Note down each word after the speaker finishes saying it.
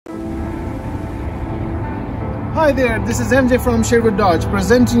Hi there, this is MJ from Sherwood Dodge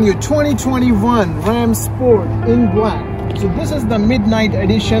presenting you 2021 Ram Sport in black. So this is the midnight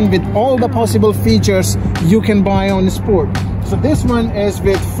edition with all the possible features you can buy on Sport. So this one is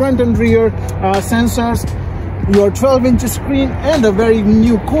with front and rear sensors, your 12-inch screen, and a very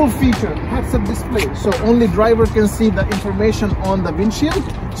new cool feature, heads-up display. So only driver can see the information on the windshield,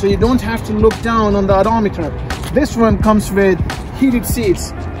 so you don't have to look down on the odometer. This one comes with heated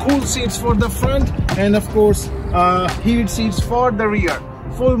seats, cool seats for the front, and of course heated seats for the rear.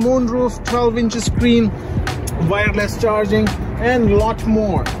 Full moonroof, 12-inch screen, wireless charging, and lot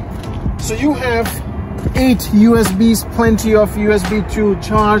more. So you have 8 USBs, plenty of USB to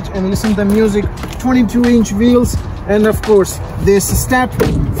charge and listen to music, 22-inch wheels, and of course this step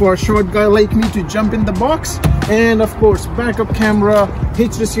for a short guy like me to jump in the box, and of course backup camera,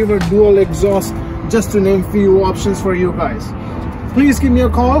 hitch receiver, dual exhaust, just to name few options for you guys. Please give me a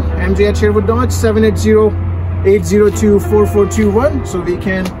call, MJ at Sherwood Dodge, 780-802-4421, so we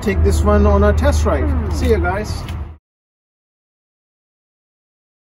can take this one on a test ride. See you guys.